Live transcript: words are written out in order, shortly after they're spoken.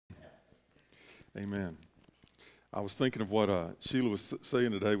Amen. I was thinking of what Sheila was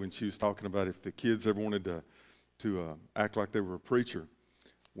saying today when she was talking about if the kids ever wanted to act like they were a preacher.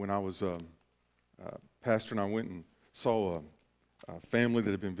 When I was pastoring, I went and saw a family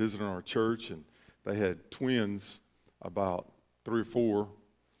that had been visiting our church, and they had twins, about 3 or 4,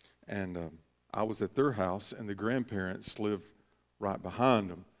 and I was at their house, and the grandparents lived right behind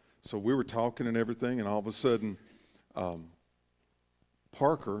them. So we were talking and everything, and all of a sudden,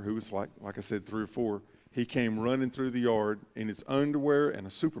 Parker, who was like I said, 3 or 4, he came running through the yard in his underwear and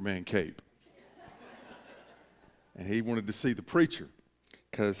a Superman cape. And he wanted to see the preacher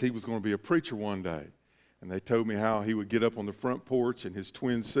because he was going to be a preacher one day. And they told me how he would get up on the front porch, and his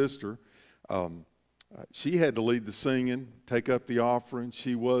twin sister, she had to lead the singing, take up the offering.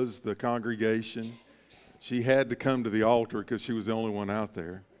 She was the congregation. She had to come to the altar because she was the only one out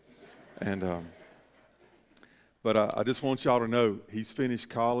there. And but I just want y'all to know he's finished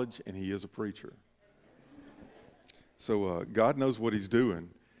college and he is a preacher. So God knows what he's doing,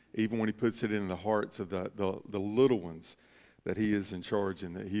 even when he puts it in the hearts of the little ones, that he is in charge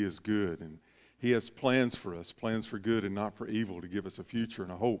and that he is good. And he has plans for us, plans for good and not for evil, to give us a future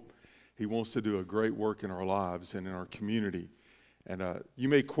and a hope. He wants to do a great work in our lives and in our community. And you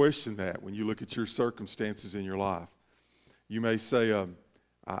may question that when you look at your circumstances in your life. You may say,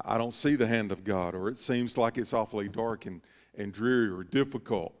 I don't see the hand of God, or it seems like it's awfully dark and dreary or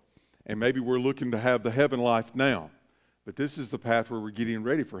difficult. And maybe we're looking to have the heaven life now. But this is the path where we're getting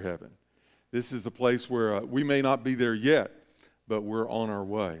ready for heaven. This is the place where we may not be there yet, but we're on our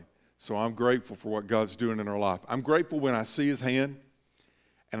way. So I'm grateful for what God's doing in our life. I'm grateful when I see his hand,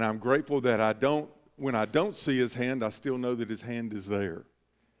 and I'm grateful that when I don't see his hand, I still know that his hand is there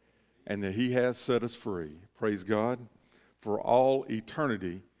and that he has set us free. Praise God. For all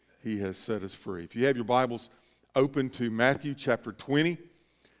eternity, he has set us free. If you have your Bibles open to Matthew chapter 20,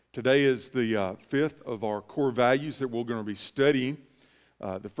 today is the 5th of our core values that we're going to be studying.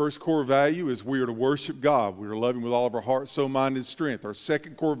 The first core value is we are to worship God. We are to love him with all of our heart, soul, mind, and strength. Our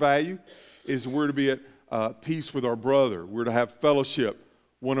second core value is we're to be at peace with our brother. We're to have fellowship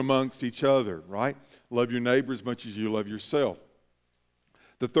one amongst each other, right? Love your neighbor as much as you love yourself.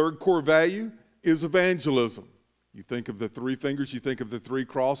 The third core value is evangelism. You think of the 3 fingers, you think of the 3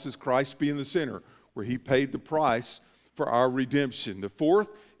 crosses, Christ being the center, where he paid the price for our redemption. The fourth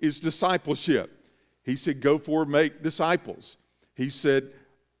is discipleship. He said, go forward, make disciples. He said,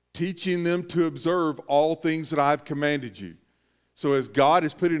 teaching them to observe all things that I've commanded you. So as God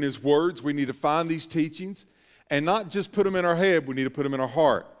has put in his words, we need to find these teachings and not just put them in our head, we need to put them in our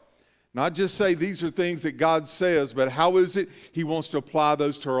heart. Not just say these are things that God says, but how is it he wants to apply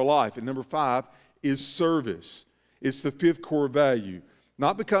those to our life? And number 5 is service. It's the 5th core value.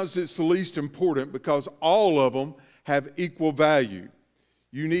 Not because it's the least important, because all of them have equal value.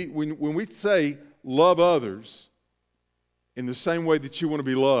 You need, when we say love others in the same way that you want to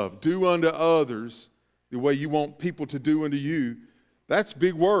be loved, do unto others the way you want people to do unto you, that's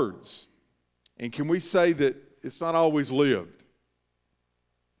big words. And can we say that it's not always lived?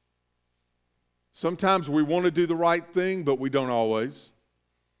 Sometimes we want to do the right thing, but we don't always.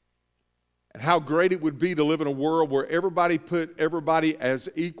 And how great it would be to live in a world where everybody put everybody as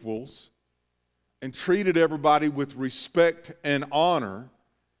equals and treated everybody with respect and honor,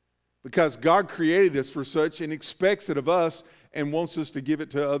 because God created us for such and expects it of us and wants us to give it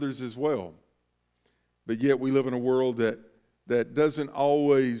to others as well. But yet we live in a world that doesn't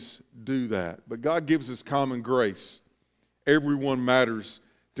always do that. But God gives us common grace. Everyone matters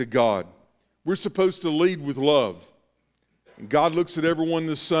to God. We're supposed to lead with love. And God looks at everyone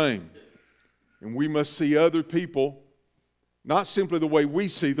the same. And we must see other people not simply the way we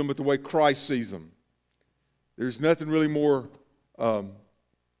see them, but the way Christ sees them. There's nothing really more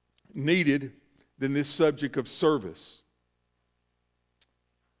needed than this subject of service.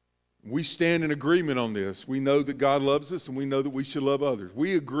 We stand in agreement on this. We know that God loves us, and we know that we should love others.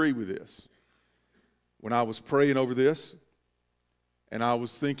 We agree with this. When I was praying over this, and I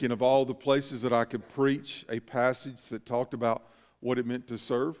was thinking of all the places that I could preach a passage that talked about what it meant to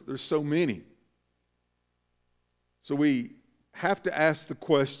serve, there's so many. So we have to ask the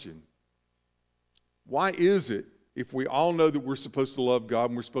question, why is it, if we all know that we're supposed to love God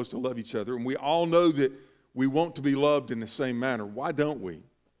and we're supposed to love each other, and we all know that we want to be loved in the same manner, why don't we?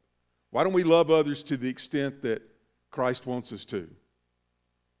 Why don't we love others to the extent that Christ wants us to?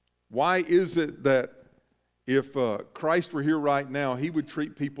 Why is it that if Christ were here right now, he would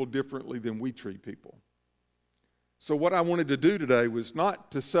treat people differently than we treat people? So what I wanted to do today was not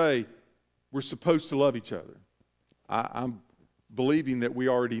to say we're supposed to love each other. I'm believing that we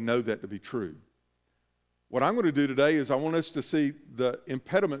already know that to be true. What I'm going to do today is I want us to see the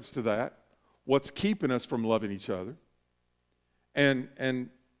impediments to that, what's keeping us from loving each other. And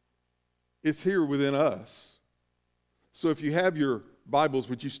it's here within us. So if you have your Bibles,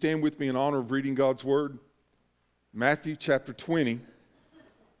 would you stand with me in honor of reading God's Word? Matthew chapter 20,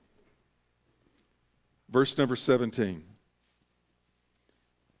 verse number 17.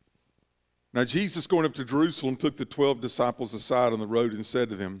 Now Jesus, going up to Jerusalem, took the 12 disciples aside on the road and said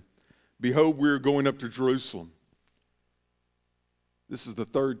to them, "Behold, we are going up to Jerusalem." This is the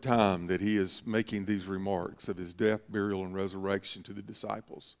third time that he is making these remarks of his death, burial, and resurrection to the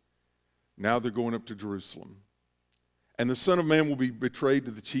disciples. Now they're going up to Jerusalem. "And the Son of Man will be betrayed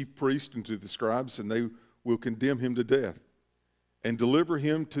to the chief priests and to the scribes, and they will condemn him to death and deliver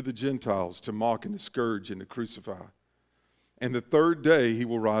him to the Gentiles to mock and to scourge and to crucify. And the third day he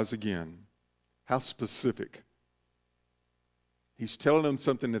will rise again." How specific. He's telling them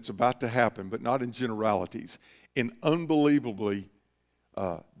something that's about to happen, but not in generalities, in unbelievably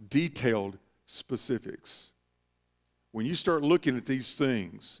detailed specifics. When you start looking at these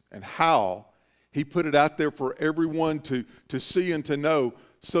things and how he put it out there for everyone to see and to know,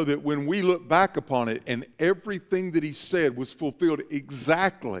 so that when we look back upon it and everything that he said was fulfilled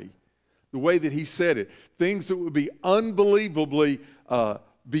exactly the way that he said it, things that would be unbelievably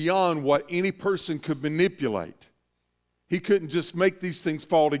beyond what any person could manipulate. He couldn't just make these things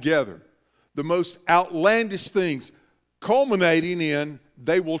fall together. The most outlandish things, culminating in,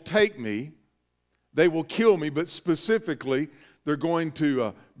 they will take me, they will kill me, but specifically, they're going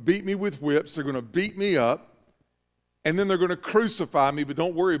to beat me with whips, they're going to beat me up, and then they're going to crucify me, but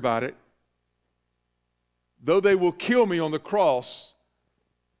don't worry about it. Though they will kill me on the cross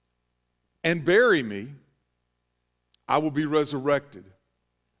and bury me, I will be resurrected.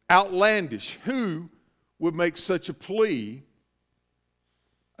 Outlandish. Who would make such a plea,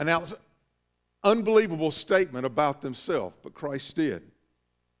 an unbelievable statement about themselves? But Christ did.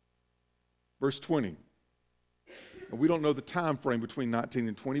 Verse 20. And we don't know the time frame between 19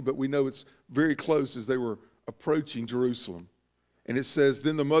 and 20, but we know it's very close as they were approaching Jerusalem. And it says,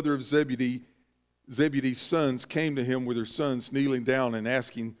 "Then the mother of Zebedee's sons came to him with her sons, kneeling down and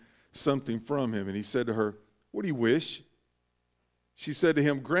asking something from him. And he said to her, 'What do you wish?' She said to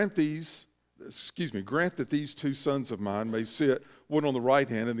him, grant that these two sons of mine may sit, one on the right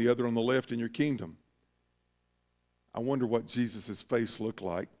hand and the other on the left in your kingdom." I wonder what Jesus' face looked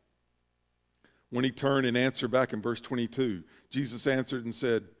like when he turned and answered back in verse 22. Jesus answered and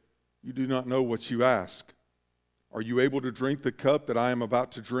said, "You do not know what you ask. Are you able to drink the cup that I am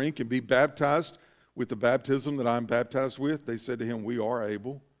about to drink and be baptized with the baptism that I am baptized with?" They said to him, "We are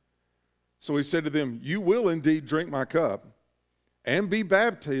able." So he said to them, "You will indeed drink my cup and be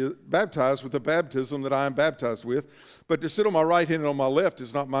baptized with the baptism that I am baptized with. But to sit on my right hand and on my left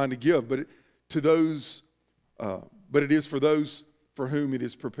is not mine to give, but it is for those for whom it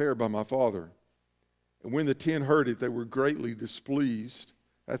is prepared by my Father." And when the 10 heard it, they were greatly displeased.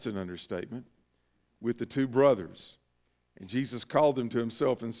 That's an understatement. With the two brothers. And Jesus called them to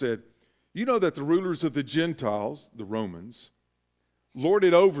himself and said, "You know that the rulers of the Gentiles, the Romans, lord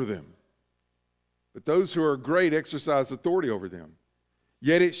it over them, but those who are great exercise authority over them.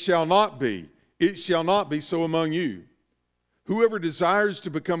 Yet it shall not be so among you. Whoever desires to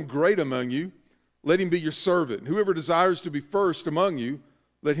become great among you, let him be your servant. And whoever desires to be first among you,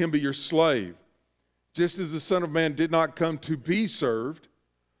 let him be your slave. Just as the Son of Man did not come to be served,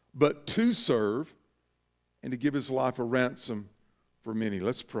 but to serve, and to give his life a ransom for many."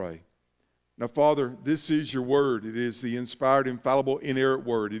 Let's pray. Now, Father, this is your word. It is the inspired, infallible, inerrant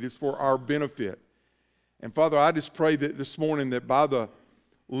word. It is for our benefit. And Father, I just pray that this morning that by the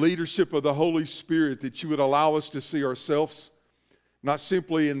leadership of the Holy Spirit that you would allow us to see ourselves not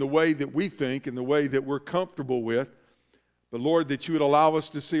simply in the way that we think, in the way that we're comfortable with, but Lord, that you would allow us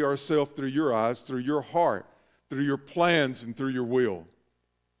to see ourselves through your eyes, through your heart, through your plans, and through your will.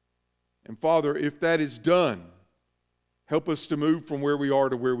 And Father, if that is done, help us to move from where we are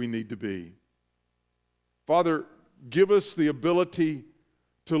to where we need to be. Father, give us the ability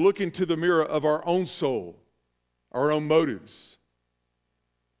to look into the mirror of our own soul, our own motives,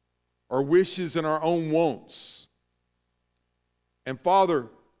 our wishes and our own wants. And Father,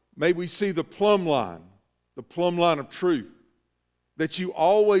 may we see the plumb line of truth that you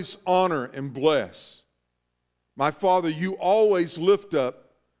always honor and bless. My Father, you always lift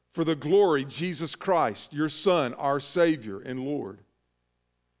up for the glory Jesus Christ, your Son, our Savior and Lord.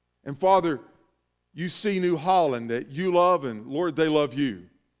 And Father, you see New Holland that you love, and Lord, they love you.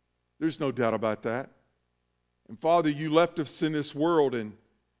 There's no doubt about that. And Father, you left us in this world, and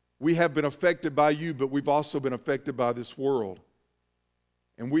we have been affected by you, but we've also been affected by this world.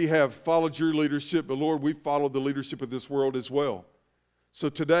 And we have followed your leadership, but Lord, we've followed the leadership of this world as well. So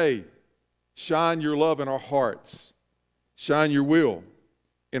today, Shine your love in our hearts. Shine your will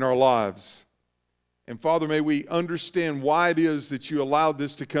in our lives. And Father, may we understand why it is that you allowed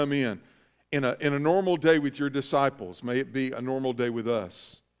this to come in a normal day with your disciples. May it be a normal day with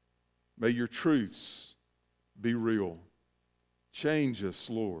us. May your truths be real. Change us,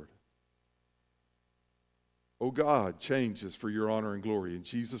 Lord. Oh God, change us for your honor and glory. In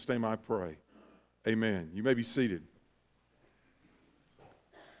Jesus' name I pray. Amen. You may be seated.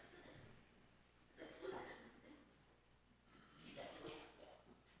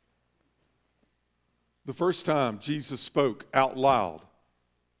 The first time Jesus spoke out loud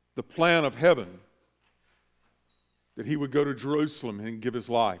the plan of heaven, that he would go to Jerusalem and give his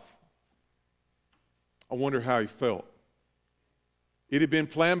life, I wonder how he felt. It had been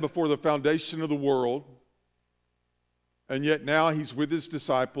planned before the foundation of the world, and yet now he's with his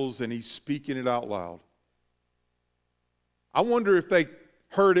disciples and he's speaking it out loud. I wonder if they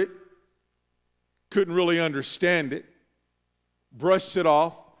heard it, couldn't really understand it, brushed it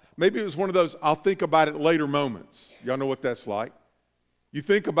off. Maybe it was one of those I'll think about it later moments. Y'all know what that's like. You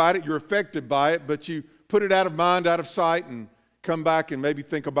think about it, you're affected by it, but you put it out of mind, out of sight, and come back and maybe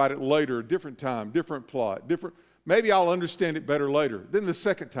think about it later, a different time, different plot, different. Maybe I'll understand it better later. Then the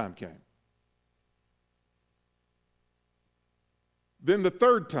second time came. Then the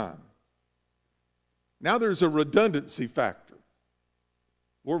third time. Now there's a redundancy factor.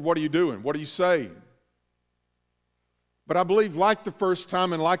 Lord, what are you doing? What are you saying? But I believe like the first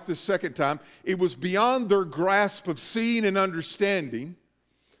time and like the second time, it was beyond their grasp of seeing and understanding.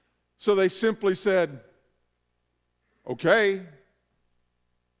 So they simply said, okay.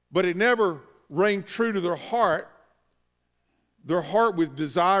 But it never rang true to their heart with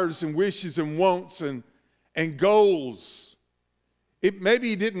desires and wishes and wants and goals. It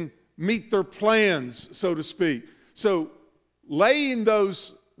maybe didn't meet their plans, so to speak. So laying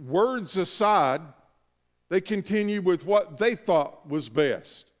those words aside, they continued with what they thought was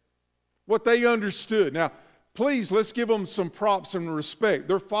best, what they understood. Now, please, let's give them some props and respect.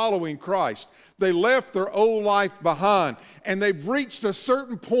 They're following Christ. They left their old life behind, and they've reached a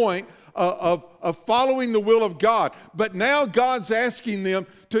certain point of following the will of God. But now God's asking them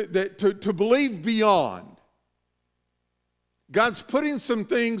to believe beyond. God's putting some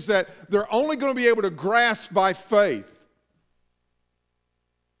things that they're only going to be able to grasp by faith.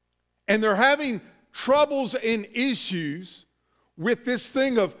 And they're having troubles and issues with this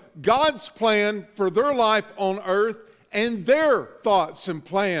thing of God's plan for their life on earth and their thoughts and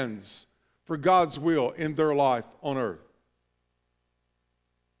plans for God's will in their life on earth.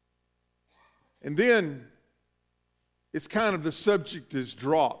 And then it's kind of the subject is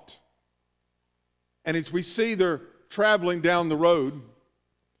dropped. And as we see they're traveling down the road,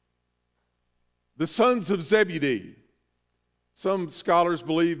 the sons of Zebedee. Some scholars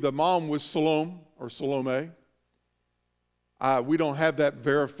believe the mom was Salome or Salome. We don't have that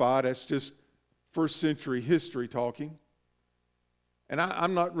verified. That's just first century history talking. And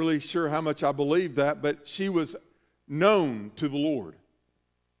I'm not really sure how much I believe that, but she was known to the Lord.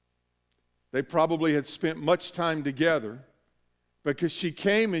 They probably had spent much time together because she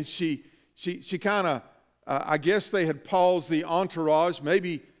came and she kind of, I guess they had paused the entourage,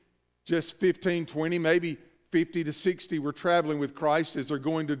 maybe just 15, 20, maybe 50 to 60 were traveling with Christ as they're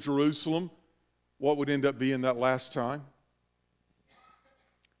going to Jerusalem, what would end up being that last time.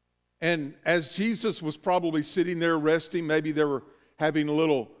 And as Jesus was probably sitting there resting, maybe they were having a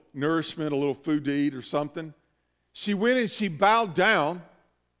little nourishment, a little food to eat or something, she went and she bowed down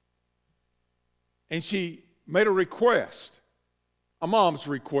and she made a request, a mom's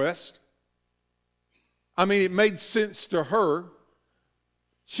request. I mean, it made sense to her.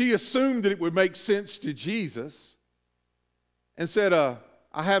 She assumed that it would make sense to Jesus and said, I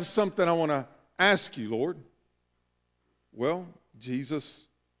have something I want to ask you, Lord. Well, Jesus,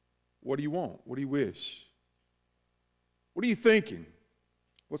 what do you want? What do you wish? What are you thinking?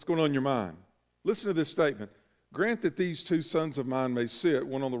 What's going on in your mind? Listen to this statement. Grant that these two sons of mine may sit,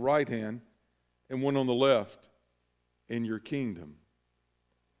 one on the right hand and one on the left, in your kingdom.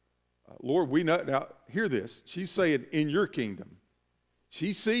 Lord, we know, now hear this. She's saying, in your kingdom.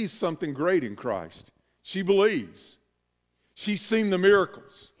 She sees something great in Christ. She believes. She's seen the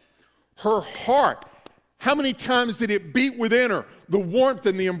miracles. Her heart, how many times did it beat within her? The warmth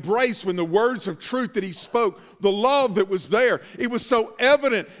and the embrace when the words of truth that he spoke, the love that was there. It was so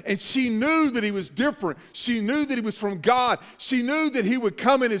evident, and she knew that he was different. She knew that he was from God. She knew that he would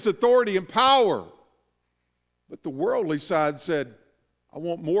come in his authority and power. But the worldly side said, I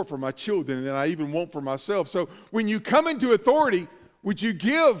want more for my children than I even want for myself. So when you come into authority, would you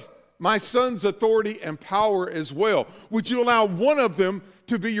give my son's authority and power as well? Would you allow one of them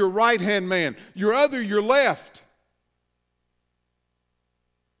to be your right-hand man, your other your left?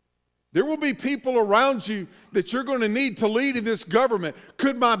 There will be people around you that you're going to need to lead in this government.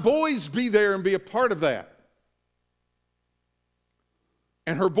 Could my boys be there and be a part of that?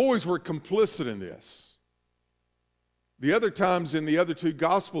 And her boys were complicit in this. The other times in the other two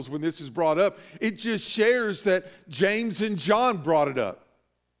Gospels when this is brought up, it just shares that James and John brought it up.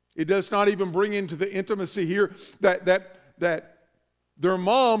 It does not even bring into the intimacy here that their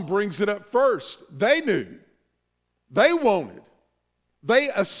mom brings it up first. They knew. They wanted. They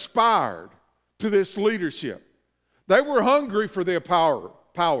aspired to this leadership. They were hungry for their power.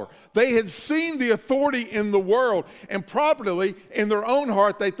 They had seen the authority in the world, and probably in their own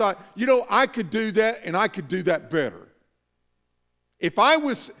heart they thought, I could do that and I could do that better. If I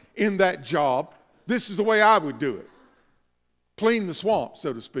was in that job, this is the way I would do it. Clean the swamp,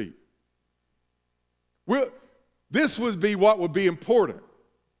 so to speak. This would be what would be important.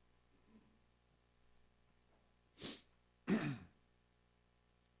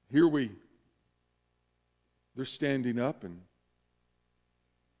 They're standing up and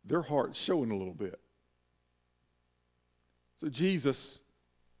their heart's showing a little bit. So Jesus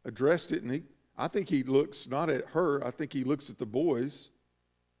addressed it, and I think he looks not at her, I think he looks at the boys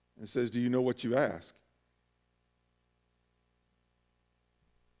and says, do you know what you ask?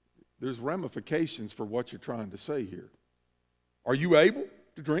 There's ramifications for what you're trying to say here. Are you able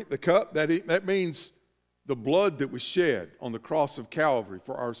to drink the cup? That means the blood that was shed on the cross of Calvary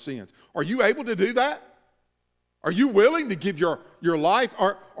for our sins. Are you able to do that? Are you willing to give your life?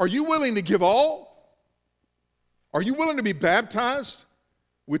 Are you willing to give all? Are you willing to be baptized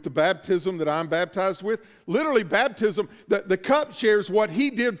with the baptism that I'm baptized with? Literally, baptism, the cup shares what he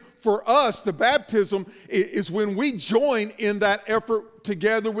did for us. The baptism is when we join in that effort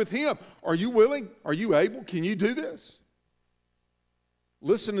together with him. Are you willing? Are you able? Can you do this?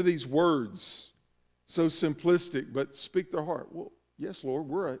 Listen to these words. So simplistic, but speak their heart. Well, yes, Lord,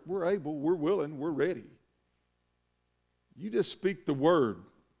 we're able, we're willing, we're ready. You just speak the word.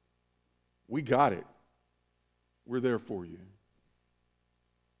 We got it. We're there for you.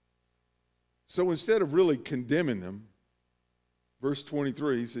 So instead of really condemning them, verse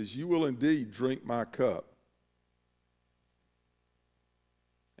 23, he says, you will indeed drink my cup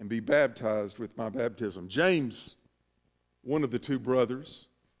and be baptized with my baptism. James, one of the two brothers,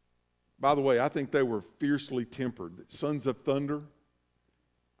 by the way, I think they were fiercely tempered. Sons of thunder.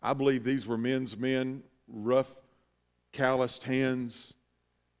 I believe these were men's men, rough, calloused hands.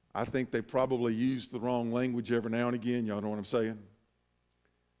 I think they probably used the wrong language every now and again. Y'all know what I'm saying?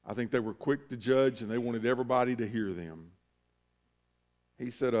 I think they were quick to judge, and they wanted everybody to hear them.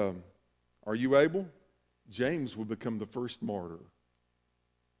 He said, are you able? James will become the first martyr,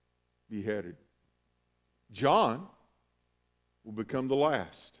 beheaded. John will become the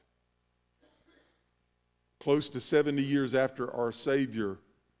last. Close to 70 years after our Savior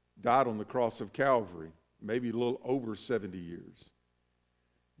died on the cross of Calvary, maybe a little over 70 years,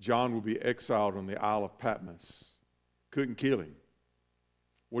 John will be exiled on the Isle of Patmos. Couldn't kill him.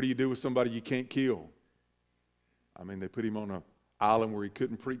 What do you do with somebody you can't kill? I mean, they put him on an island where he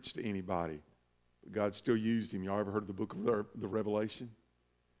couldn't preach to anybody. But God still used him. Y'all ever heard of the book of the Revelation?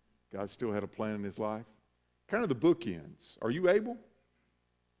 God still had a plan in his life. Kind of the bookends. Are you able?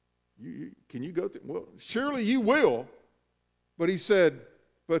 Can you go through? Well, surely you will. But he said,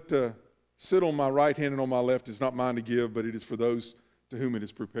 but sit on my right hand and on my left is not mine to give, but it is for those to whom it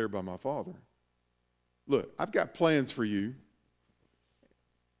is prepared by my Father. Look, I've got plans for you.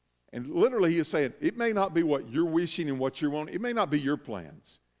 And literally he is saying, it may not be what you're wishing and what you're wanting. It may not be your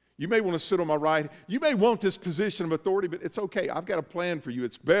plans. You may want to sit on my right. You may want this position of authority, but it's okay. I've got a plan for you.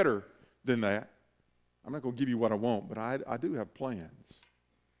 It's better than that. I'm not going to give you what I want, but I do have plans.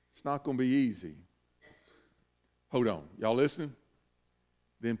 It's not going to be easy. Hold on. Y'all listening?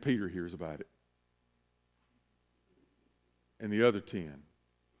 Then Peter hears about it. And the other 10.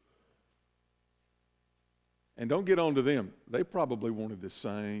 And don't get on to them. They probably wanted the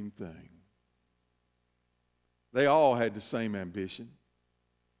same thing. They all had the same ambition.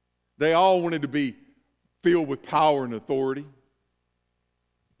 They all wanted to be filled with power and authority.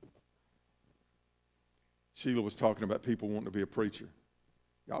 Sheila was talking about people wanting to be a preacher.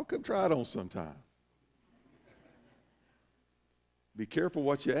 Y'all come try it on sometime. Be careful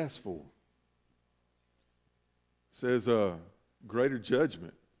what you ask for. It says greater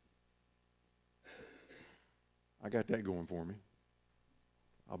judgment. I got that going for me.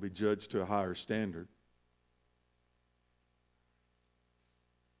 I'll be judged to a higher standard.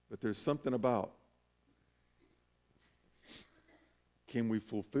 But there's something about can we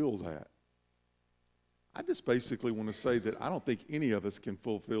fulfill that? I just basically want to say that I don't think any of us can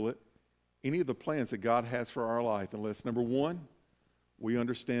fulfill it, any of the plans that God has for our life, unless, number one, we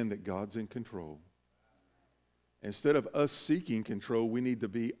understand that God's in control. Instead of us seeking control, we need to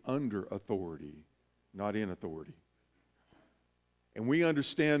be under authority, not in authority. And we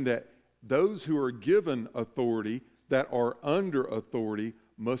understand that those who are given authority, that are under authority,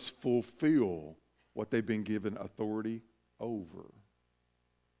 must fulfill what they've been given authority over.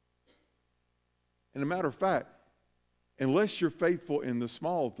 And a matter of fact, unless you're faithful in the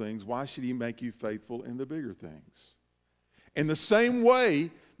small things, why should He make you faithful in the bigger things? In the same way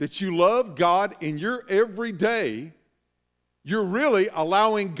that you love God in your everyday, you're really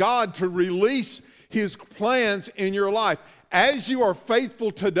allowing God to release His plans in your life. As you are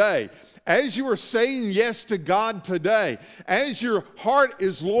faithful today, as you are saying yes to God today, as your heart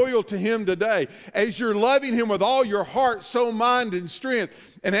is loyal to Him today, as you're loving Him with all your heart, soul, mind, and strength,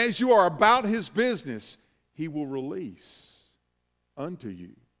 and as you are about His business, He will release unto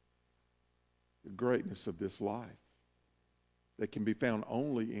you the greatness of this life that can be found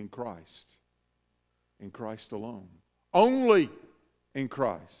only in Christ alone. Only in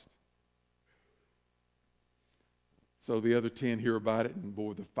Christ. So the other 10 hear about it, and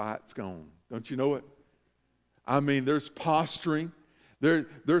boy, the fight's gone. Don't you know it? I mean, there's posturing.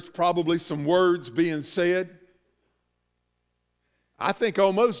 There's probably some words being said. I think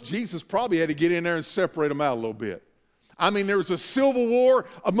almost Jesus probably had to get in there and separate them out a little bit. I mean, there was a civil war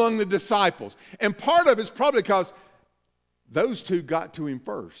among the disciples. And part of it's probably because those two got to Him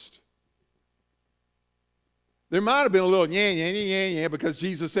first. There might have been a little yeah, because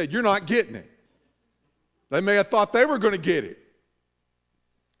Jesus said, you're not getting it. They may have thought they were going to get it.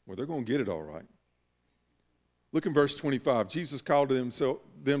 Well, they're going to get it all right. Look in verse 25. Jesus called them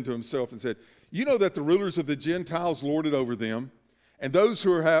to Himself and said, you know that the rulers of the Gentiles lord it over them, and those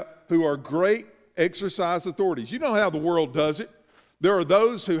who are great exercise authorities. You know how the world does it. There are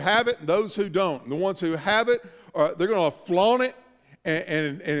those who have it and those who don't. And the ones who have it, they're going to flaunt it.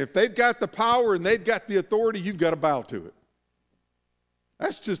 And if they've got the power and they've got the authority, you've got to bow to it.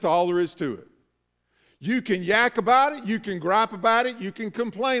 That's just all there is to it. You can yak about it, you can gripe about it, you can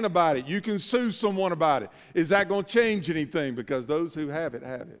complain about it, you can sue someone about it. Is that going to change anything? Because those who have it,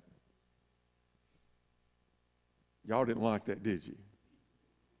 have it. Y'all didn't like that, did you?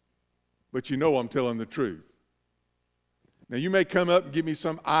 But you know I'm telling the truth. Now you may come up and give me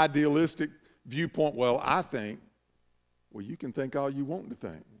some idealistic viewpoint. Well, I think, well, you can think all you want to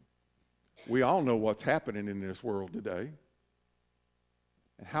think. We all know what's happening in this world today.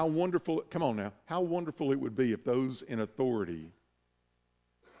 And how wonderful, come on now, how wonderful it would be if those in authority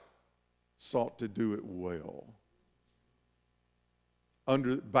sought to do it well.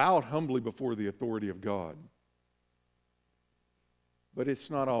 Bowed humbly before the authority of God. But it's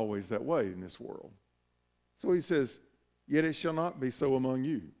not always that way in this world. So He says, yet it shall not be so among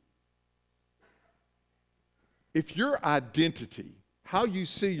you. If your identity, how you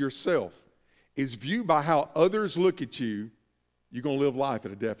see yourself, is viewed by how others look at you, you're going to live life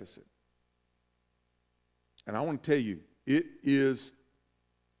at a deficit. And I want to tell you, it is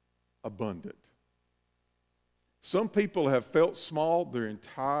abundant. Some people have felt small their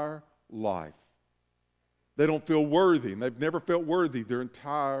entire life. They don't feel worthy, and they've never felt worthy their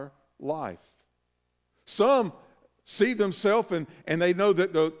entire life. Some see themselves and they know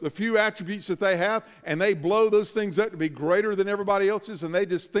that the few attributes that they have, and they blow those things up to be greater than everybody else's, and they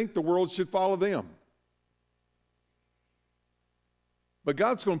just think the world should follow them. But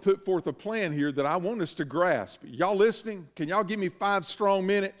God's going to put forth a plan here that I want us to grasp. Y'all listening? Can y'all give me 5 strong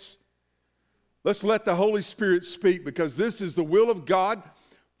minutes? Let's let the Holy Spirit speak, because this is the will of God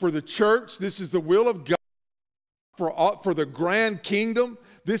for the church. This is the will of God for the grand kingdom.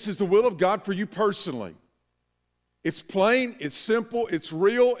 This is the will of God for you personally. It's plain, it's simple, it's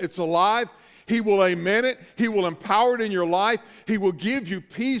real, it's alive. He will amen it. He will empower it in your life. He will give you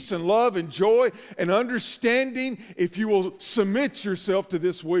peace and love and joy and understanding if you will submit yourself to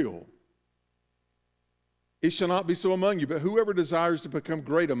this will. It shall not be so among you, but whoever desires to become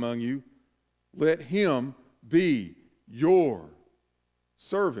great among you, let him be your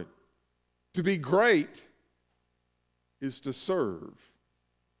servant. To be great is to serve.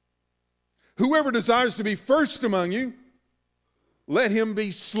 Whoever desires to be first among you, let him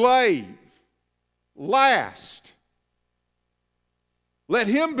be slave. Last. Let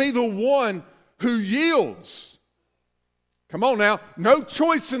him be the one who yields. Come on now, no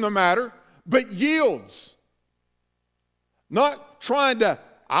choice in the matter, but yields. Not trying to,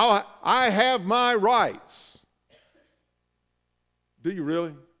 I have my rights. Do you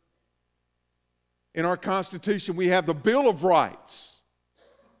really? In our Constitution, we have the Bill of Rights.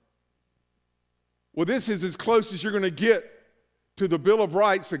 Well, this is as close as you're going to get to the Bill of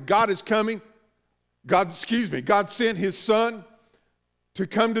Rights that God is coming. God sent His Son to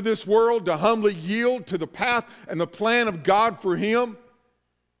come to this world, to humbly yield to the path and the plan of God for him.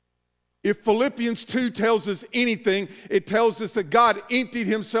 If Philippians 2 tells us anything, it tells us that God emptied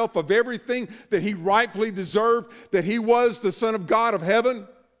Himself of everything that He rightfully deserved, that He was the Son of God of heaven.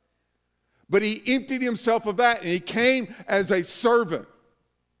 But He emptied Himself of that, and He came as a servant.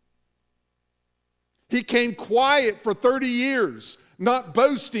 He came quiet for 30 years, not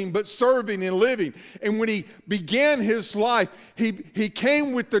boasting, but serving and living. And when He began His life, He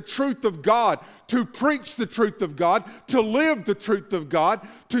came with the truth of God, to preach the truth of God, to live the truth of God,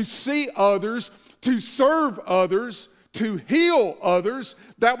 to see others, to serve others, to heal others.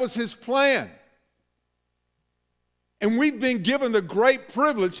 That was His plan. And we've been given the great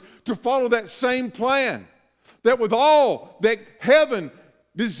privilege to follow that same plan. That with all that heaven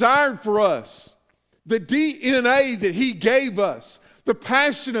desired for us, the DNA that He gave us, the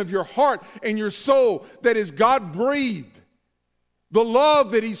passion of your heart and your soul that is God-breathed, the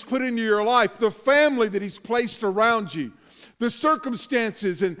love that He's put into your life, the family that He's placed around you, the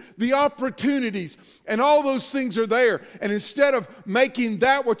circumstances and the opportunities, and all those things are there. And instead of making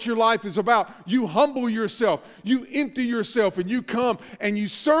that what your life is about, you humble yourself, you empty yourself, and you come and you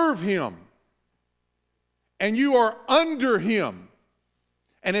serve Him. And you are under Him.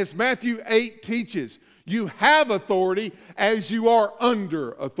 And as Matthew 8 teaches, you have authority as you are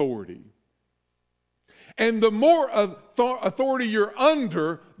under authority. And the more authority you're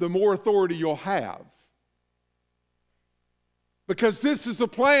under, the more authority you'll have. Because this is the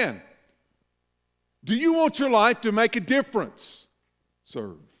plan. Do you want your life to make a difference?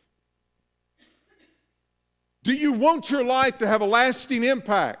 Serve. Do you want your life to have a lasting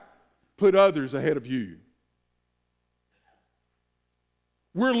impact? Put others ahead of you.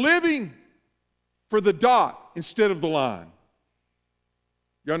 We're living for the dot instead of the line.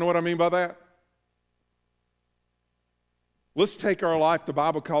 Y'all know what I mean by that? Let's take our life, the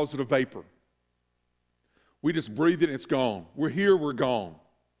Bible calls it a vapor. We just breathe it and it's gone. We're here, we're gone.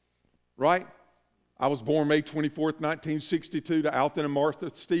 Right? I was born May 24th, 1962 to Alton and Martha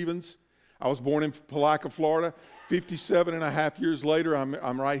Stevens. I was born in Palaca, Florida. 57 and a half years later,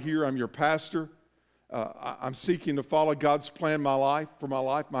 I'm right here. I'm your pastor. I'm seeking to follow God's plan for my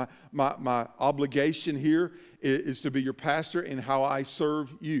life. My obligation here is to be your pastor and how I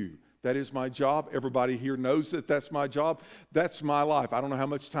serve you. That is my job. Everybody here knows that that's my job. That's my life. I don't know how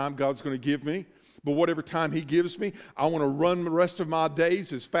much time God's going to give me, but whatever time He gives me, I want to run the rest of my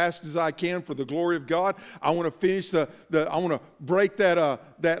days as fast as I can for the glory of God. I want to finish I want to break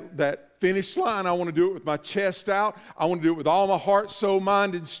that finish line. I want to do it with my chest out. I want to do it with all my heart, soul,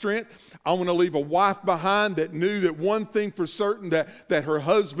 mind, and strength. I want to leave a wife behind that knew that one thing for certain, that her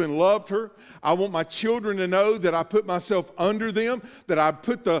husband loved her. I want my children to know that I put myself under them, that I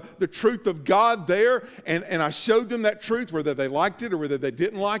put the truth of God there, and I showed them that truth, whether they liked it or whether they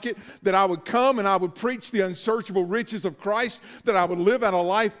didn't like it, that I would come and I would preach the unsearchable riches of Christ, that I would live out a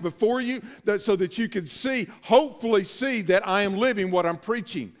life before you, so that you could hopefully see that I am living what I'm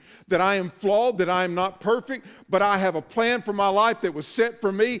preaching. That I am flawed, that I am not perfect, but I have a plan for my life that was set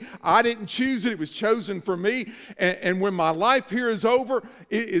for me. I didn't choose it, it was chosen for me. And when my life here is over,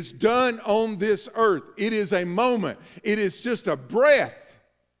 it is done on this earth. It is a moment. It is just a breath.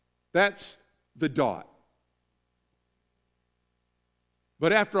 That's the dot.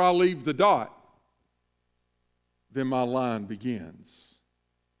 But after I leave the dot, then my line begins.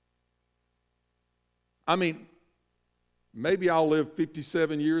 I mean, maybe I'll live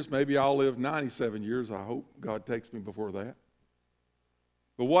 57 years. Maybe I'll live 97 years. I hope God takes me before that.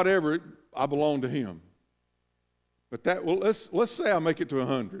 But whatever, I belong to Him. But let's say I make it to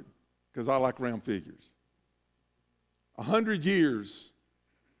 100, because I like round figures. 100 years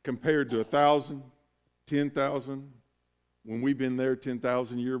compared to 1,000, 10,000. When we've been there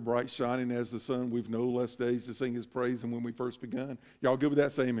 10,000 years, bright shining as the sun, we've no less days to sing His praise than when we first begun. Y'all good with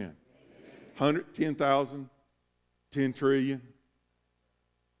that? Say amen. 100, 10,000. 10 trillion,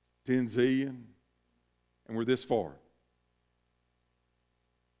 10 zillion, and we're this far.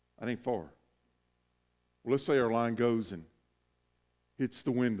 That ain't far. Well, let's say our line goes and hits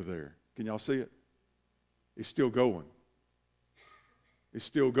the window there. Can y'all see it? It's still going. It's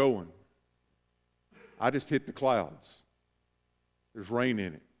still going. I just hit the clouds. There's rain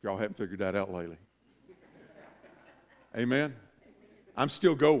in it. Y'all haven't figured that out lately. Amen? I'm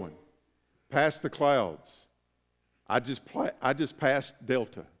still going. Past the clouds. I just passed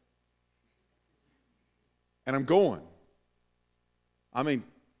Delta. And I'm going. I mean,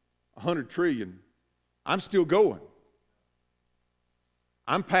 100 trillion. I'm still going.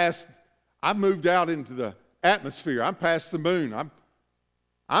 I'm past I've moved out into the atmosphere. I'm past the moon.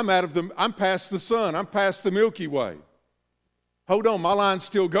 I'm past the sun. I'm past the Milky Way. Hold on, my line's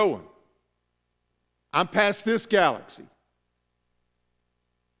still going. I'm past this galaxy.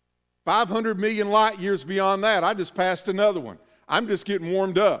 500 million light years beyond that, I just passed another one. I'm just getting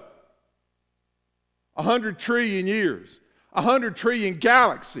warmed up. 100 trillion years, 100 trillion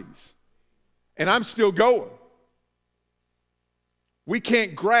galaxies, and I'm still going. We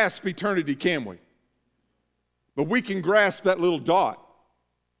can't grasp eternity, can we? But we can grasp that little dot.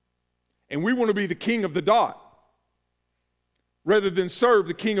 And we want to be the king of the dot rather than serve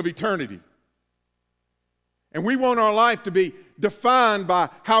the king of eternity. And we want our life to be defined by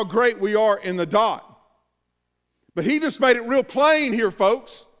how great we are in the dot. But he just made it real plain here,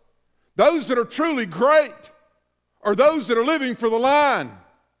 folks. Those that are truly great are those that are living for the line,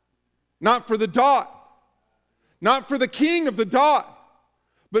 not for the dot, not for the king of the dot,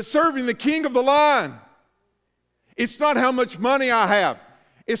 but serving the king of the line. It's not how much money I have.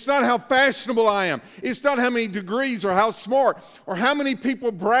 It's not how fashionable I am. It's not how many degrees or how smart or how many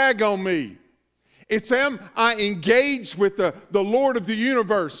people brag on me. It's am I engaged with the Lord of the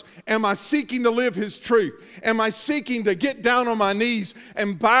universe? Am I seeking to live His truth? Am I seeking to get down on my knees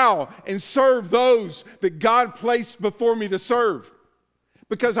and bow and serve those that God placed before me to serve?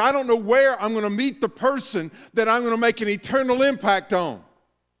 Because I don't know where I'm going to meet the person that I'm going to make an eternal impact on.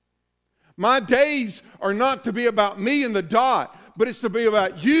 My days are not to be about me in the dot, but it's to be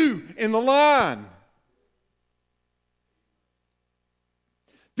about you in the line.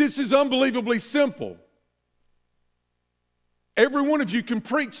 This is unbelievably simple. Every one of you can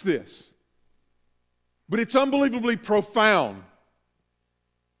preach this, but it's unbelievably profound.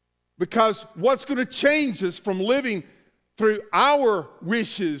 Because what's going to change us from living through our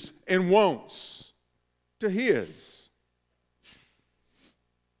wishes and wants to His?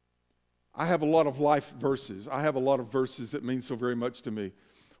 I have a lot of life verses. I have a lot of verses that mean so very much to me.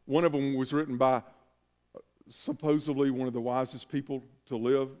 One of them was written by supposedly one of the wisest people to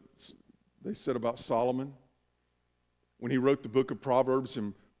live. They said about Solomon when he wrote the book of Proverbs,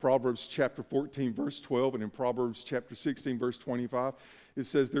 in Proverbs chapter 14 verse 12 and in Proverbs chapter 16 verse 25, it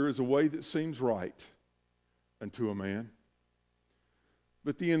says, there is a way that seems right unto a man,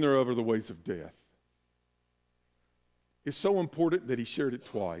 but the end thereof are the ways of death. It's so important that he shared it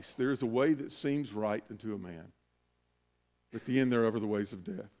twice. There is a way that seems right unto a man, but the end thereof are the ways of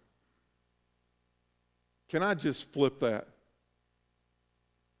death. Can I just flip that?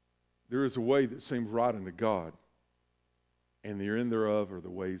 There is a way that seems right unto God, and the end thereof are the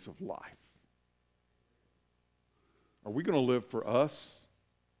ways of life. Are we going to live for us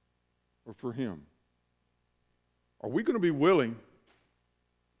or for Him? Are we going to be willing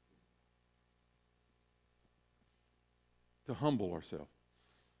to humble ourselves?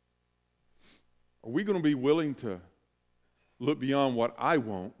 Are we going to be willing to look beyond what I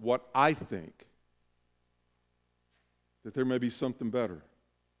want, what I think, that there may be something better?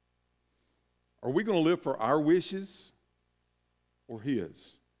 Are we going to live for our wishes or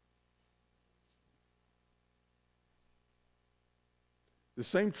His? The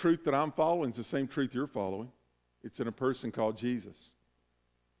same truth that I'm following is the same truth you're following. It's in a person called Jesus.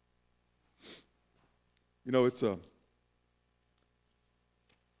 You know,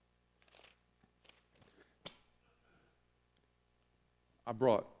 I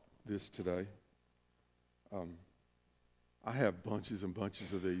brought this today. I have bunches and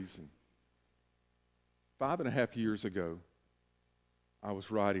bunches of these. And 5.5 years ago, I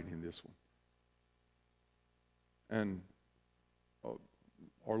was riding in this one. And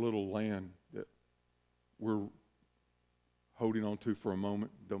our little land that we're holding on to for a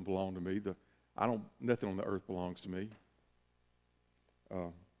moment don't belong to me. Nothing on the earth belongs to me.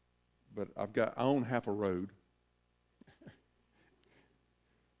 But I own half a road.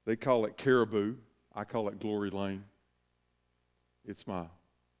 They call it Caribou. I call it Glory Lane. It's where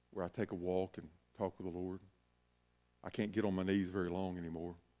I take a walk and talk with the Lord. I can't get on my knees very long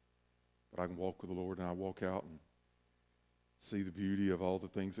anymore, but I can walk with the Lord, and I walk out and see the beauty of all the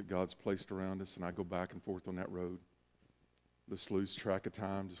things that God's placed around us, and I go back and forth on that road. Just lose track of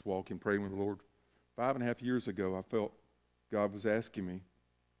time, just walking, praying with the Lord. 5.5 years ago, I felt God was asking me,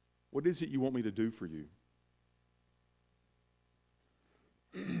 what is it you want me to do for you?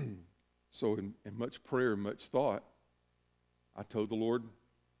 So in much prayer and much thought, I told the Lord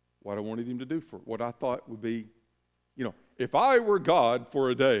what I wanted Him to do for what I thought would be, if I were God for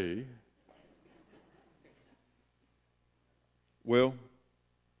a day, well,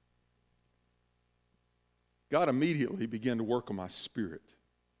 God immediately began to work on my spirit.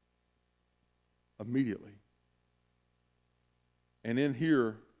 Immediately. And in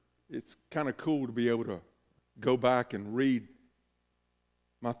here it's kind of cool to be able to go back and read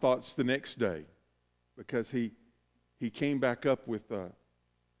my thoughts the next day, because he came back up with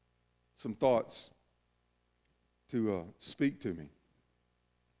some thoughts to speak to me.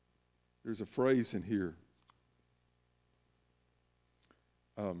 There's a phrase in here.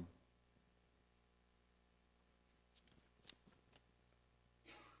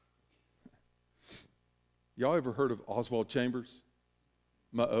 Y'all ever heard of Oswald Chambers?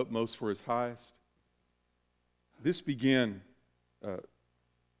 My utmost for his highest. This began,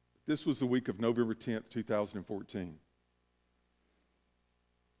 this was the week of November 10th, 2014.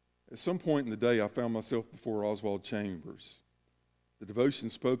 At some point in the day, I found myself before Oswald Chambers. The devotion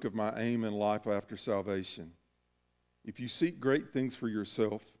spoke of my aim in life after salvation. If you seek great things for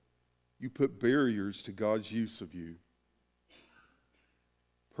yourself, you put barriers to God's use of you.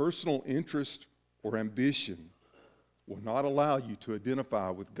 Personal interest or ambition will not allow you to identify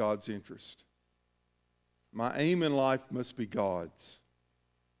with God's interest. My aim in life must be God's.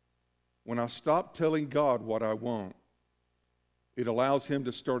 When I stop telling God what I want, it allows Him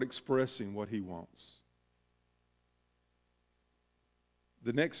to start expressing what He wants.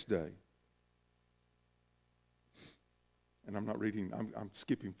 The next day, and I'm not reading, I'm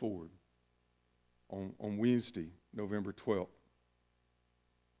skipping forward. On Wednesday, November 12th,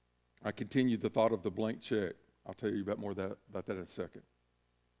 I continued the thought of the blank check. I'll tell you about that in a second.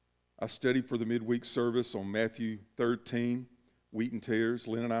 I studied for the midweek service on Matthew 13, wheat and tares.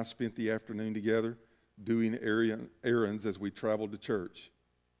 Lynn and I spent the afternoon together doing errands as we traveled to church.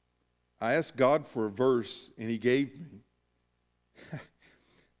 I asked God for a verse, and He gave me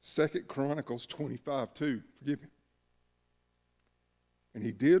 2 Chronicles 25:2. Forgive me. And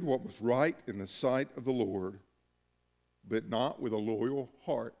he did what was right in the sight of the Lord, but not with a loyal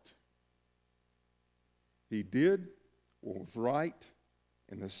heart. He did what was right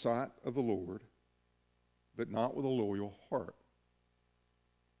in the sight of the Lord, but not with a loyal heart.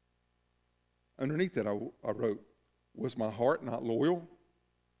 Underneath that, I wrote, was my heart not loyal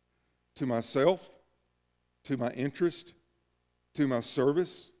to myself, to my interest, to my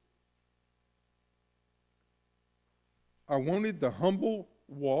service? I wanted the humble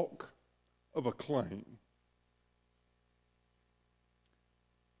walk of a claim.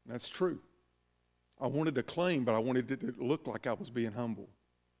 That's true. I wanted to claim, but I wanted it to look like I was being humble.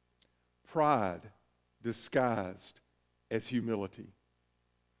 Pride disguised as humility.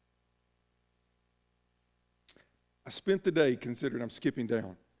 I spent the day considering, I'm skipping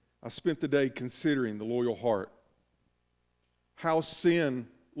down. I spent the day considering the loyal heart. How sin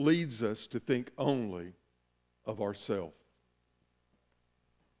leads us to think only of ourselves.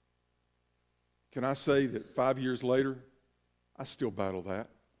 Can I say that 5 years later, I still battle that?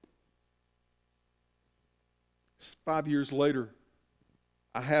 5 years later,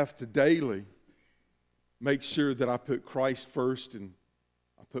 I have to daily make sure that I put Christ first and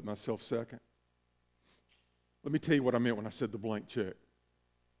I put myself second. Let me tell you what I meant when I said the blank check.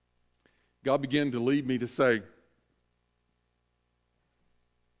 God began to lead me to say,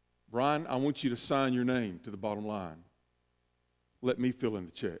 Brian, I want you to sign your name to the bottom line. Let me fill in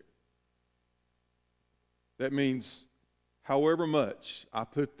the check. That means however much I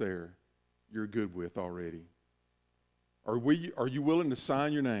put there, you're good with already. Are you willing to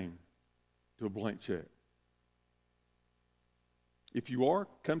sign your name to a blank check? If you are,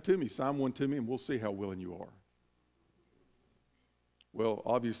 come to me, sign one to me, and we'll see how willing you are. Well,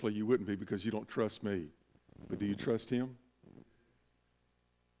 obviously you wouldn't be because you don't trust me. But do you trust Him?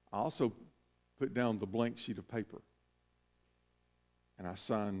 I also put down the blank sheet of paper. And I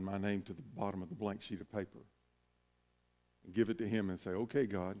sign my name to the bottom of the blank sheet of paper. And give it to Him and say, okay,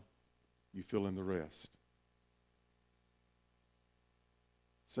 God, you fill in the rest.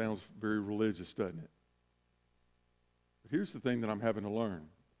 Sounds very religious, doesn't it? But here's the thing that I'm having to learn.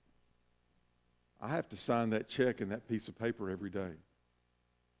 I have to sign that check and that piece of paper every day.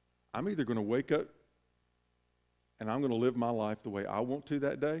 I'm either going to wake up and I'm going to live my life the way I want to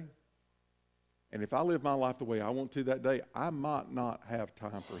that day. And if I live my life the way I want to that day, I might not have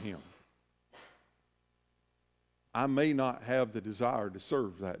time for Him. I may not have the desire to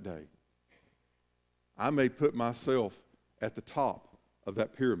serve that day. I may put myself at the top of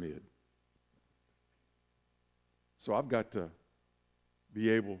that pyramid. So I've got to be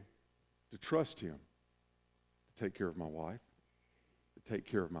able to trust Him to take care of my wife, to take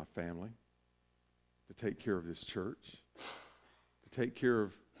care of my family, to take care of this church, to take care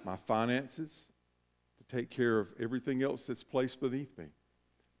of my finances, to take care of everything else that's placed beneath me.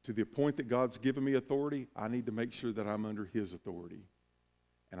 To the point that God's given me authority, I need to make sure that I'm under His authority.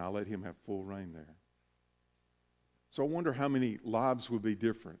 And I let Him have full reign there. So I wonder how many lives would be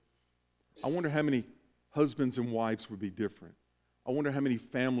different I wonder how many husbands and wives would be different. I wonder how many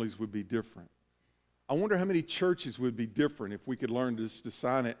families would be different. I wonder how many churches would be different if we could learn just to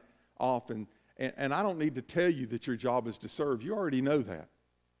sign it off. And I don't need to tell you that your job is to serve. You already know that.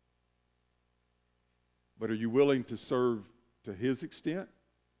 But are you willing to serve to His extent,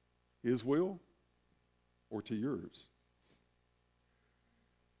 His will, or to yours?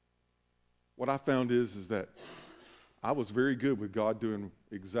 What I found is that I was very good with God doing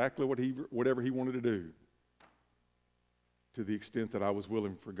exactly whatever He wanted to do, to the extent that I was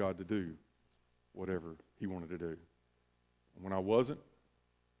willing for God to do whatever He wanted to do. And when I wasn't,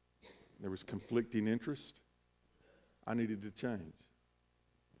 there was conflicting interest. I needed to change.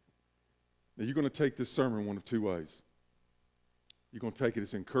 Now, you're going to take this sermon one of two ways. You're going to take it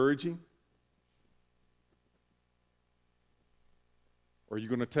as encouraging, or you're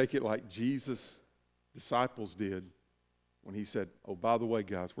going to take it like Jesus' disciples did when He said, oh, by the way,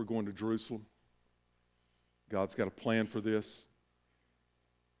 guys, we're going to Jerusalem. God's got a plan for this,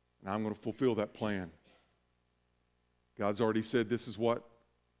 and I'm going to fulfill that plan. God's already said this is what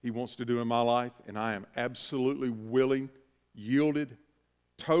He wants to do in my life, and I am absolutely willing, yielded,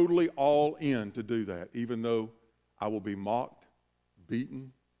 totally all in to do that, even though I will be mocked,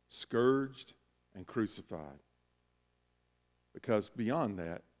 beaten, scourged, and crucified. Because beyond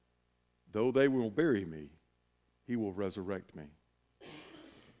that, though they will bury me, He will resurrect me.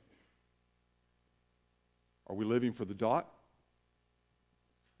 Are we living for the dot,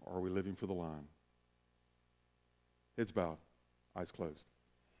 or are we living for the line? Heads bowed, eyes closed.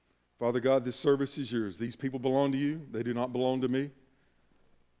 Father God, this service is yours. These people belong to you. They do not belong to me.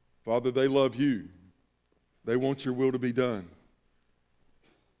 Father, they love you. They want your will to be done.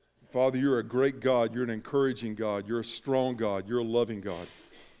 Father, you're a great God. You're an encouraging God. You're a strong God. You're a loving God.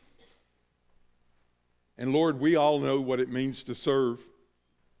 And Lord, we all know what it means to serve,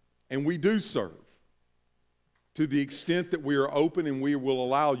 and we do serve to the extent that we are open and we will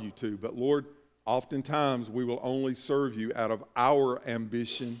allow you to. But Lord, oftentimes we will only serve you out of our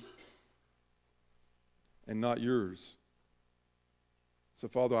ambition and not yours. So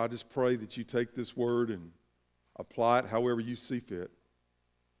Father, I just pray that you take this word and apply it however you see fit.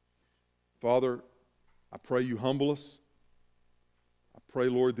 Father, I pray you humble us. I pray,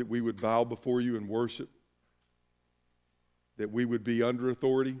 Lord, that we would bow before you and worship, that we would be under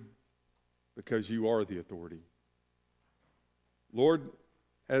authority because you are the authority. Lord,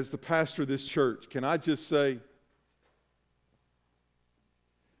 as the pastor of this church, can I just say,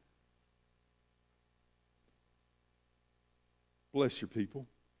 bless your people.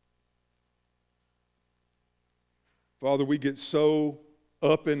 Father, we get so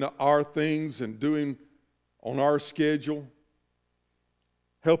up into our things and doing on our schedule.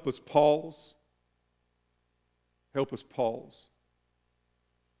 Help us pause. Help us pause.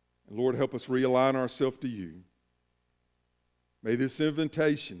 And Lord, help us realign ourselves to you. May this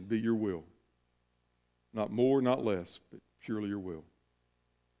invitation be your will. Not more, not less, but purely your will.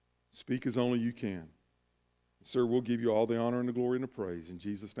 Speak as only you can. Sir, we'll give you all the honor and the glory and the praise. In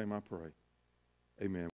Jesus' name I pray. Amen.